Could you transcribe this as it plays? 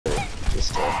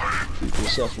Keep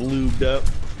yourself lubed up.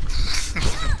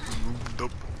 Lubed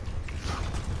up.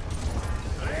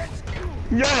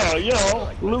 Yeah, yo,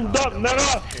 lubed up,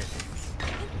 nigga. I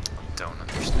don't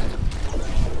understand.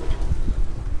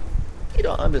 You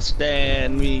don't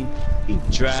understand me. You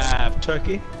drive,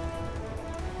 turkey.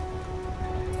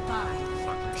 5,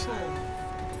 4,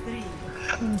 3,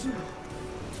 2,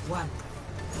 1.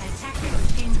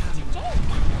 Attackers incoming.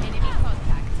 Enemy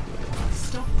contact.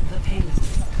 Stop the payload.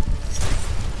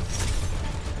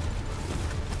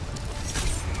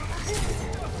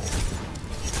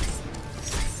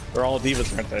 They're all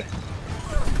divas, aren't they?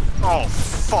 Oh,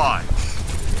 fuck.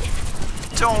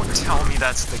 Don't tell me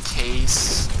that's the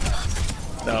case.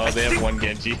 No, they have one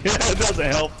Genji. It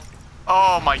doesn't help.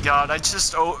 Oh my god, I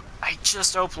just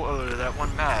uploaded that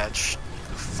one match.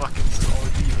 The fucking all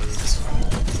divas.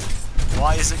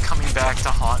 Why is it coming back to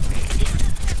haunt me?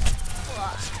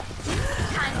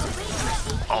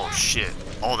 Oh shit.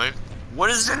 Oh, what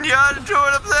is Zenyatta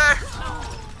doing up there?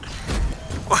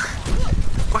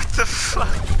 What the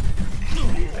fuck?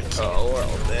 Oh, we're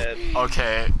all dead.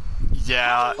 Okay,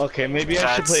 yeah. Okay, maybe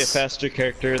I should play a faster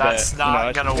character. That's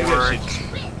not gonna work.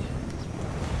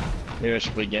 Maybe I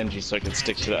should play Genji so I can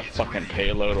stick to that fucking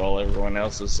payload while everyone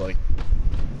else is like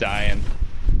dying.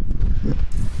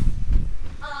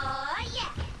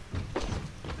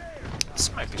 This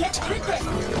might be the time where I'm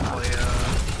gonna play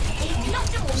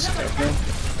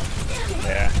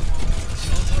Yeah.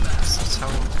 That's how I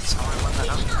won that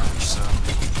other match, so.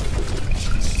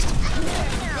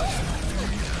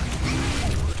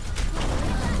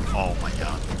 Oh my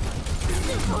god.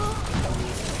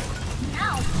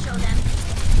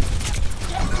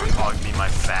 Oh, give me my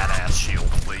fat ass shield,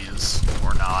 please.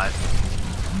 Or not.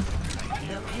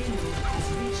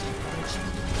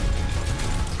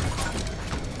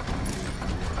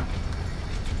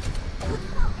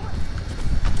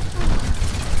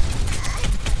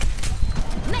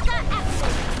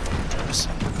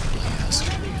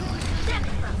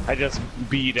 I just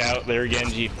beat out their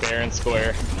Genji fair and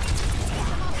square.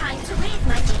 Time to raise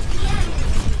my DPM.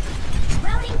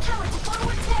 Routing tower to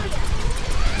forward area.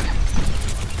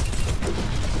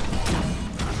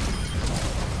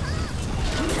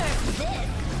 Nerf this.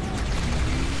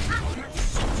 I'm gonna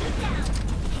shoot you down.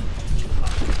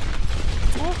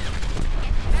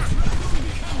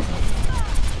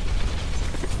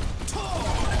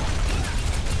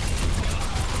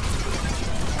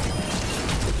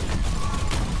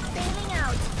 Bailing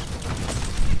out.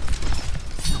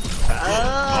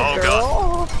 Oh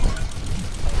god.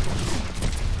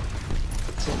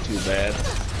 It's not too bad.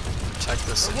 Check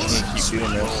this I'm gonna keep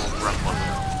doing this. Gremlin.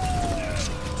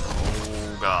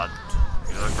 Oh god.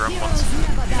 The Gremlin's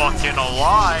fucking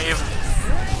alive.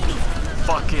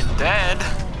 Fucking dead.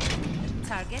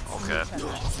 Okay.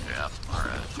 Yeah,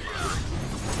 alright.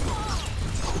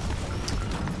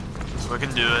 So I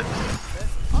can do it.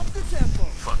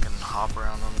 Fucking hop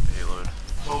around on the payload.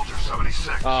 Soldier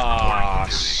 76. Ah,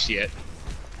 shit.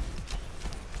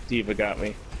 Diva got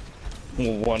me.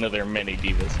 One of their many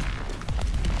divas.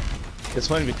 It's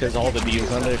funny because all the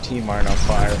divas on their team aren't on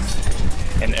fire,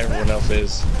 and everyone else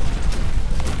is.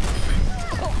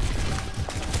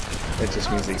 It just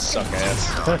means they suck ass.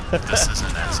 This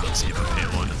isn't as easy of a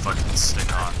payload to fucking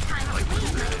stick on. Like the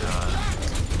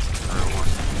other one.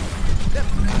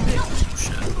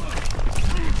 Shit.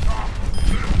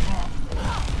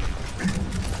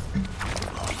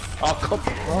 Oh, come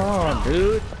on,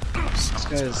 dude. This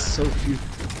guy is so cute.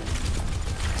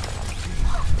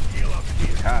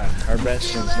 God, our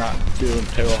Bastion's not doing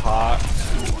too hot.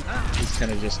 He's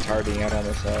kind of just tarting out on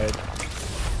the side.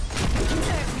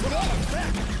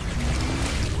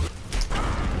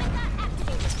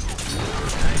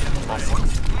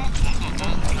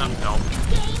 No.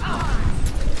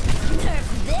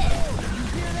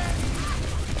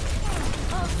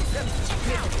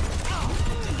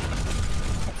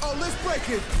 Oh, let's break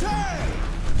it. Turn!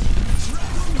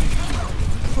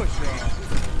 Push on.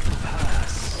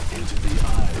 Pass into the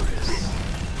iris.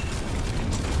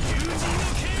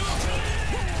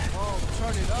 Oh,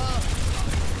 turn it up.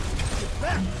 Get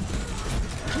back.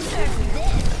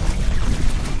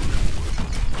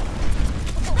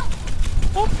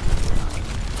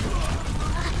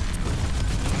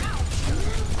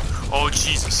 Oh,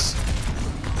 Jesus.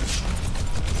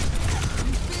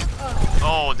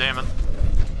 Oh, damn it.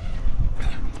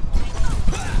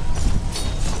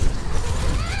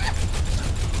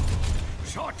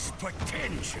 Shots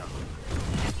potential.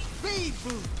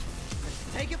 Reboot.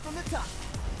 Take it from the top.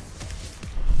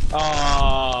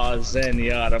 Aw,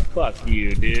 Zenyatta, fuck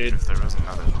you, dude. If there was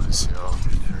another Lucio,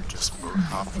 they're just both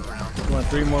hopping around. Come on,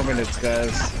 3 more minutes,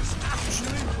 guys.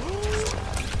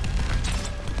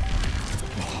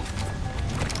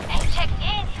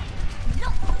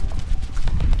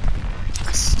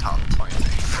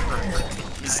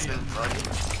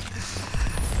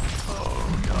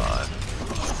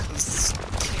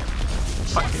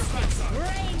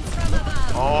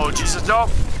 Oh, Jesus, no!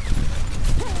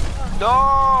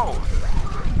 No!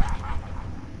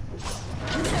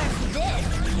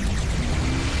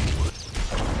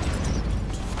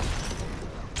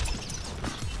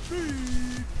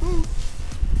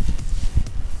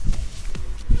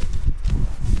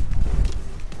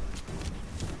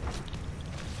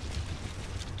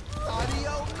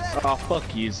 Oh,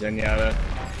 fuck you, Zenyatta.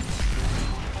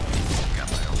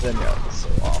 Zenyatta's so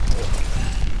awful.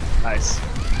 Nice.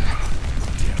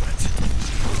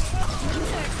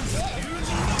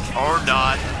 Or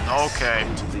not. Okay.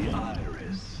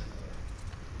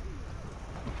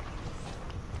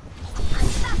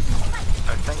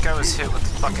 I think I was hit with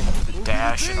fucking the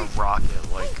dash and a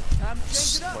rocket, like,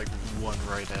 just, like one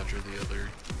right after the other.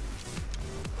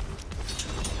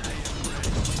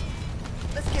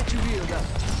 Let's get you healed up.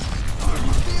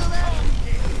 You feel that?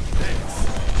 Hey.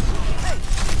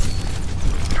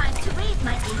 Time to raise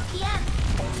my APM.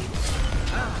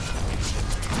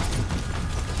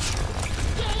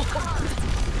 Game on.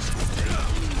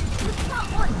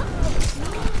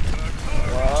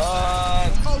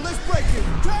 What? Oh, let's break it.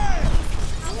 Damn.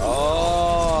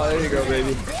 Oh, there you go,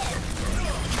 baby.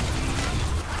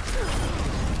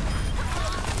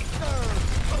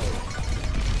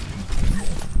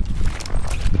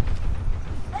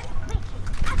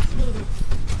 Activated.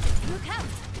 Look out.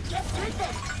 Get through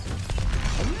this.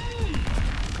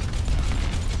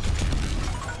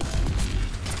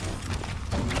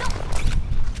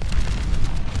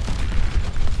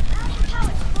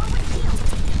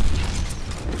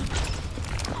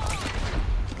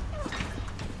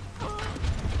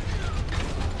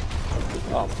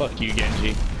 Oh, fuck you,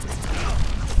 Genji.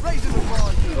 Raising the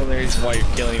bar. The only reason why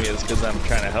you're killing me is because I'm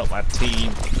trying to help my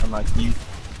team. I'm like you.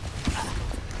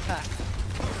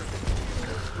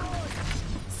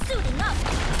 Suiting up.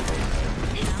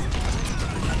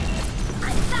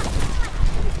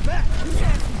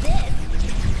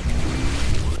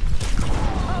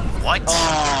 What?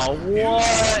 Oh,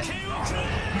 what?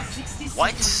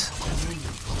 What?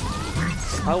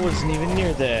 I wasn't even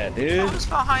near that, dude. Who's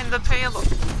behind the payload?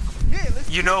 Yeah, let's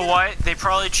You know what? They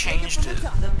probably changed it.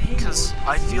 Because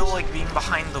I feel like being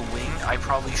behind the wing, I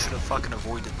probably should have fucking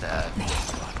avoided that.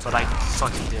 But I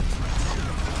fucking didn't.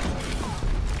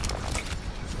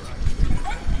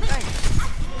 Thanks.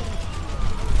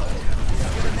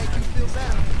 It's gonna make you feel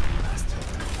better.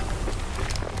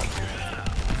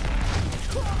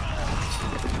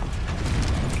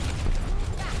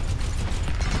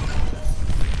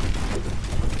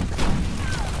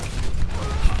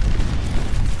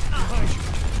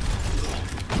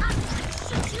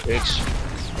 Bitch.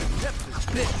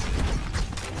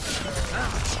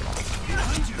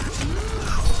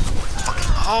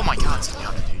 Oh my god,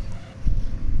 Zenyatta, dude.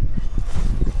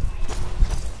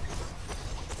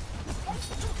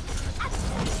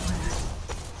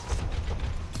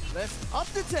 Let's up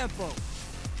the tempo.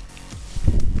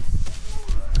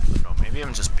 No, maybe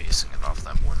I'm just basing it off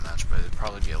that one match, but it'd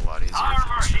probably be a lot easier if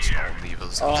it was just all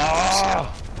Divas.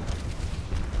 Oh.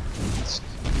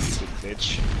 Stupid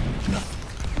bitch.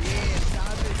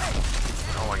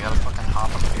 Oh, I gotta fucking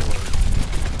hop on the payload.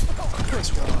 That's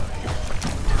why.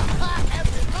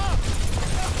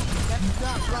 That's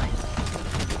not right.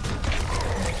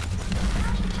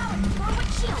 Forward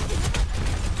shield.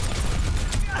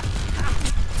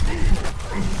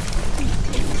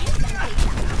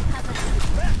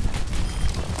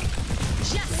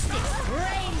 Justice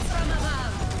reigns from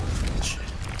above.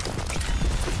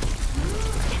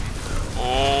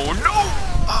 Oh no!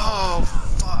 Oh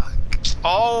fuck!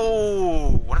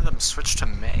 Oh, one of them switched to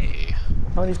May.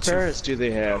 How many Pharahs do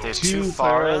they have? They have Two two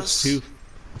Pharahs, Pharahs,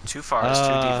 two Pharahs,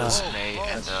 two Divas, Oh. May,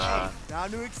 and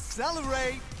Time to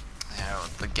accelerate. yeah,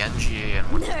 the Genji and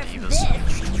one of the Divas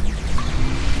switched.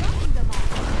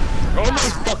 Oh my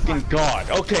fucking god.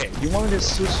 Okay, you wanted to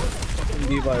switch fucking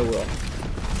Diva, I will.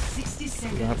 60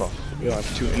 seconds. We don't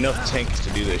have enough tanks to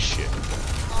do this shit.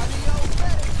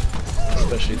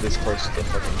 Especially this close to the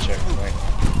fucking checkpoint.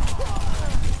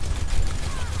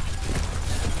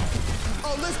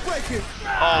 Oh, let's break it.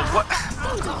 Oh, what?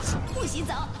 不洗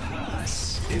澡。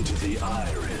 Into the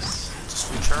iris.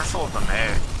 Just be careful of the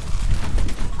May.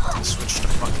 They switched to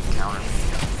fucking counter me.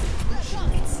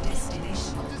 Its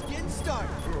destination. Just getting started.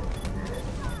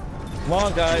 Come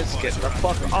on, guys, get the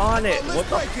fuck on it. What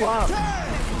the fuck?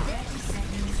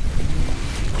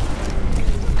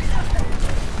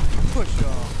 Push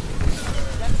off.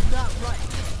 That's not right.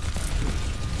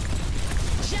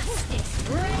 Justice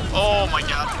reigns. Oh my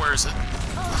god, where is it?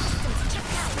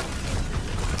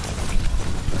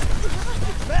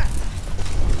 Back.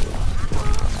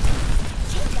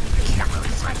 I can't really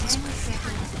find this May.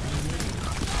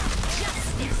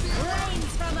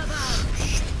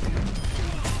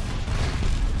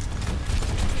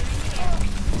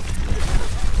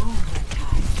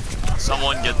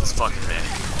 Someone get this fucking man.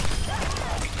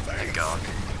 Thank God.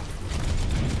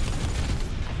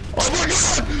 Oh my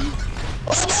god!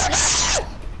 Oh my god!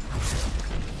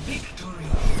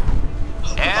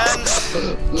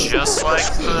 And just like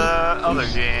the other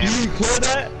game. Did you record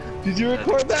that? Did you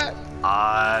record that?